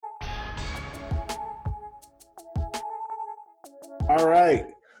All right.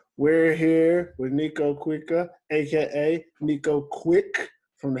 We're here with Nico Quicka, a.k.a. Nico Quick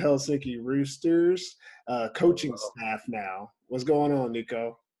from the Helsinki Roosters, coaching staff now. What's going on,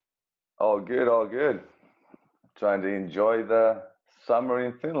 Nico? All good, all good. Trying to enjoy the summer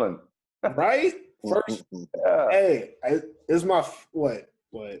in Finland. Right? First, Yeah. hey, this is my, what,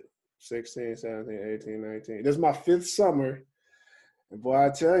 16, 17, 18, 19. This is my fifth summer. And boy, I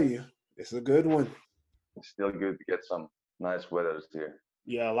tell you, it's a good one. It's still good to get some nice weathers here.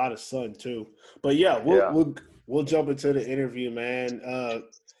 Yeah, a lot of sun too. But yeah, we'll jump into the interview, man.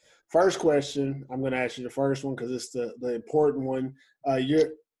 First question, I'm going to ask you the first one because it's the important one. You're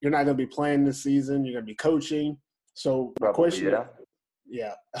not going to be playing this season. You're going to be coaching. So my Probably, question,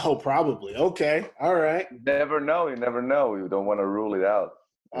 yeah. Oh, probably. Okay. All right. You never know. You don't want to rule it out.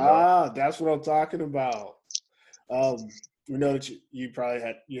 You know? That's what I'm talking about. We know that you probably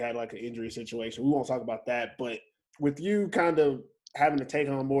had like an injury situation. We won't talk about that, but with you kind of having to take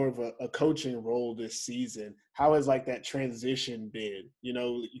on more of a coaching role this season, how has like that transition been? You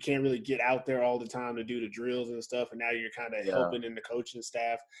know, you can't really get out there all the time to do the drills and stuff, and now you're kind of helping in the coaching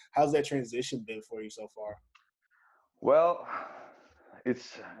staff. How's that transition been for you so far? Well, it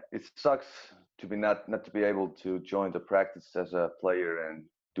sucks to be not to be able to join the practice as a player and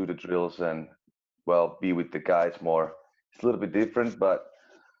do the drills and be with the guys more. It's a little bit different, but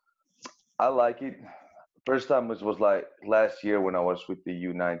I like it. First time was like last year when I was with the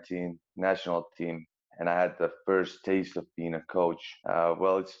U19 national team and I had the first taste of being a coach.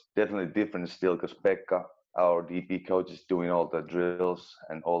 It's definitely different still because Pekka, our DP coach, is doing all the drills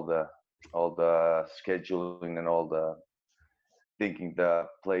and all the scheduling and all the thinking the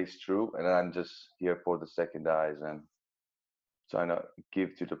plays through, and I'm just here for the second eyes and trying to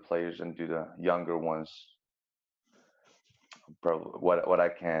give to the players and to the younger ones probably what I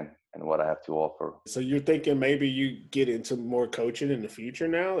can and what I have to offer. So you're thinking maybe you get into more coaching in the future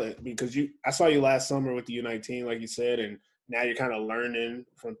now because I saw you last summer with the U19, like you said, and now you're kind of learning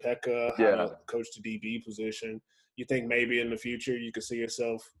from Pekka how to coach the DB position. You think maybe in the future you could see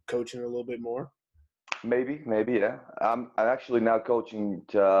yourself coaching a little bit more? Maybe, yeah. I'm actually now coaching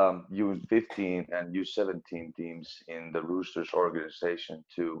U15 and U17 teams in the Roosters organization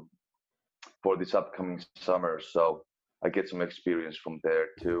too for this upcoming summer. So I get some experience from there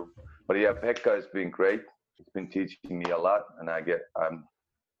too. But yeah, Pekka has been great. He's been teaching me a lot, and I'm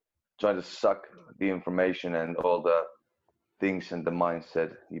trying to suck the information and all the things and the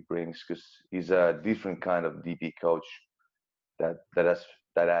mindset he brings because he's a different kind of DP coach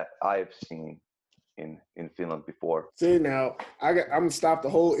that I've seen in Finland before. See, now I'm gonna stop the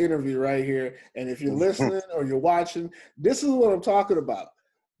whole interview right here, and if you're listening or you're watching, this is what I'm talking about.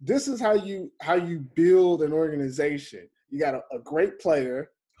 This is how you build an organization. You got a great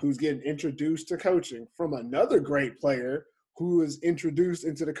player who's getting introduced to coaching from another great player who is introduced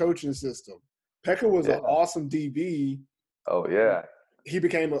into the coaching system. Pekka was an awesome DB. Oh yeah. He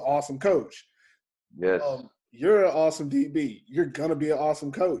became an awesome coach. Yes. You're an awesome DB. You're gonna be an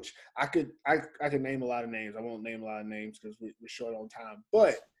awesome coach. I could name a lot of names. I won't name a lot of names because we're short on time.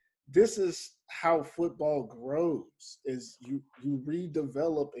 But this is how football grows: is you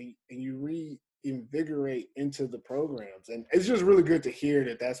redevelop and you reinvigorate into the programs, and it's just really good to hear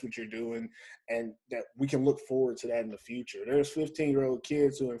that that's what you're doing, and that we can look forward to that in the future. There's 15-year-old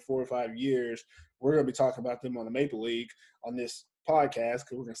kids who in 4 or 5 years we're gonna be talking about them on the Maple League on this podcast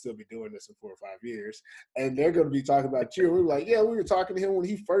because we're gonna still be doing this in 4 or 5 years, and they're gonna be talking about you. We're like, yeah, we were talking to him when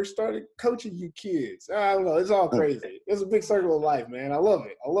he first started coaching you kids. I don't know, it's all crazy. It's a big circle of life, man. I love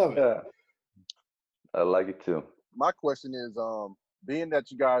it. Yeah, I like it too. My question is, being that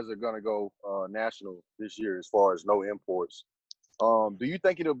you guys are gonna go national this year as far as no imports, do you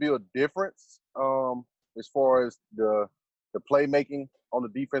think it'll be a difference as far as the playmaking on the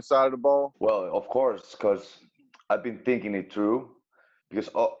defense side of the ball? Well, of course, because I've been thinking it through. Because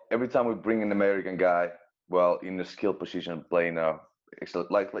every time we bring an American guy, in the skill position, playing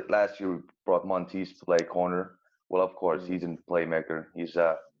like last year we brought Montes to play corner. Well, of course, he's a playmaker. He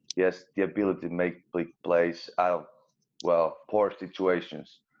has the ability to make big plays out of poor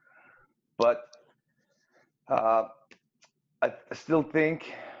situations. But I still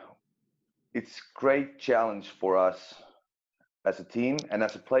think it's great challenge for us as a team and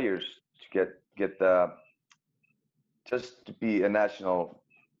as a players to get just to be a national.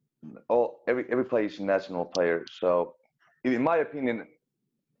 Every player is a national player. So, in my opinion,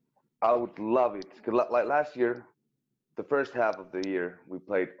 I would love it. 'Cause like last year, the first half of the year, we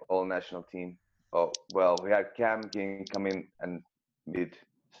played all national team. We had Cam King come in and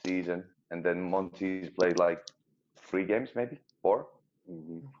mid-season, and then Montes played like 3 games, maybe 4.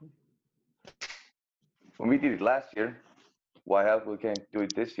 Mm-hmm. When we did it last year, why have we can't do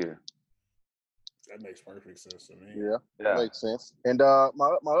it this year? That makes perfect sense to me. Yeah, Yeah. makes sense. And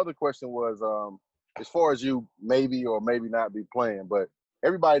my other question was, as far as you maybe or maybe not be playing, but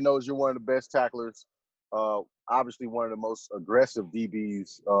everybody knows you're one of the best tacklers. Obviously, one of the most aggressive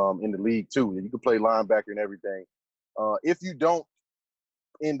DBs in the league too. You can play linebacker and everything. If you don't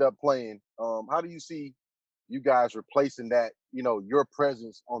end up playing, how do you see you guys replacing that? You know, your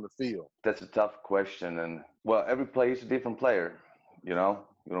presence on the field. That's a tough question, and well, every player is a different player. You know,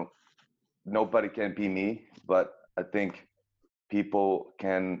 nobody can be me, but I think people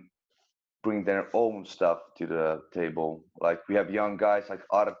can bring their own stuff to the table. Like we have young guys like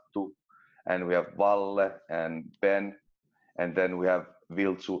Arttu, and we have Valle and Ben, and then we have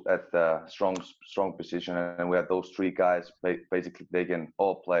Viltsu at the strong position, and we have those three guys. Basically, they can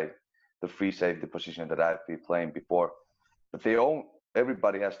all play the free safety position that I've been playing before. But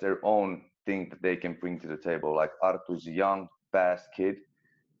everybody has their own thing that they can bring to the table. Like Arttu is a young, fast kid,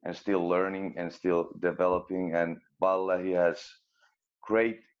 and still learning and still developing. And Valle, he has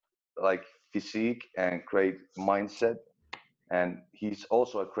great like physique and great mindset, and he's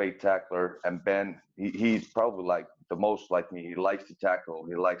also a great tackler. And Ben, he's probably like the most like me. He likes to tackle,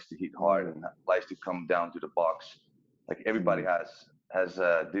 he likes to hit hard, and likes to come down to the box. Like everybody has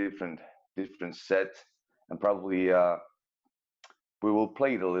a different set, and probably we will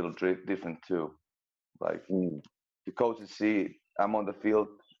play it a little different too. Like the coaches see I'm on the field,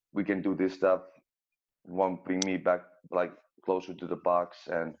 we can do this stuff. Won't bring me back like closer to the box,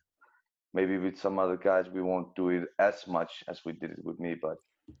 and maybe with some other guys we won't do it as much as we did it with me. But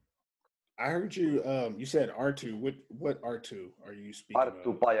I heard you. You said R2. What R2 are you speaking Arttu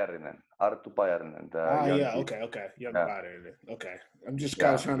of? Pajarinen, the young Yeah. kid. Okay. You have Yeah. about it. Okay. I'm just Yeah,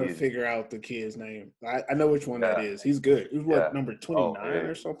 kind of trying to he's- figure out the kid's name. I know which one that Yeah. is. He's good. He was what, Yeah. number 29 yeah.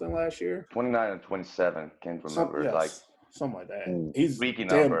 or something last year? 29 and 27, can't remember. Like something like that. Mm. He's freaky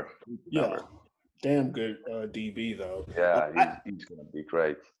damn, number. yeah, damn good DB though. Yeah, he's gonna be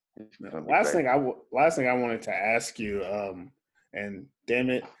great. Last thing I wanted to ask you, and damn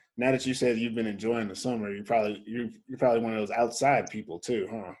it, now that you said you've been enjoying the summer, you're probably one of those outside people too,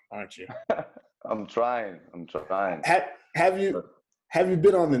 huh? Aren't you? I'm trying. Have you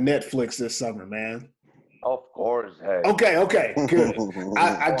been on the Netflix this summer, man? Of course. Hey. Okay, good.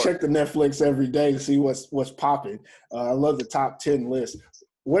 I check the Netflix every day to see what's popping. I love the top 10 list.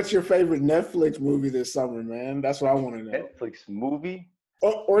 What's your favorite Netflix movie this summer, man? That's what I want to know. Netflix movie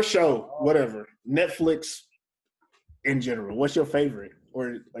or show, whatever. Netflix in general. What's your favorite,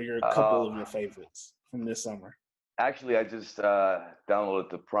 or your couple of your favorites from this summer? Actually, I just downloaded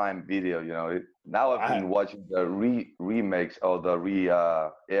the Prime Video. You know, now I've been watching the remakes or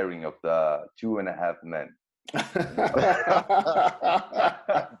the airing of the 2.5 Men.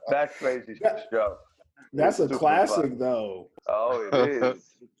 That crazy show. That's a classic, fun. though. Oh, it is.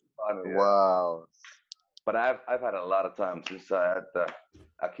 Funny, yeah. Wow. But I've had a lot of time since I had the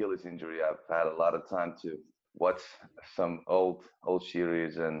Achilles injury. I've had a lot of time to watch some old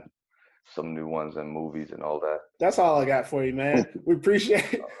series and some new ones and movies and all that. That's all I got for you, man. We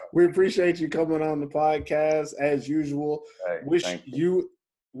appreciate you coming on the podcast as usual. Hey,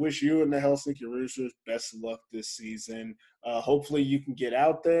 wish you and the Helsinki Roosters best of luck this season. Hopefully you can get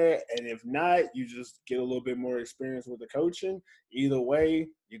out there, and if not, you just get a little bit more experience with the coaching. Either way,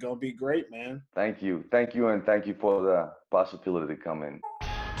 you're gonna be great, man. Thank you, and thank you for the possibility to come in.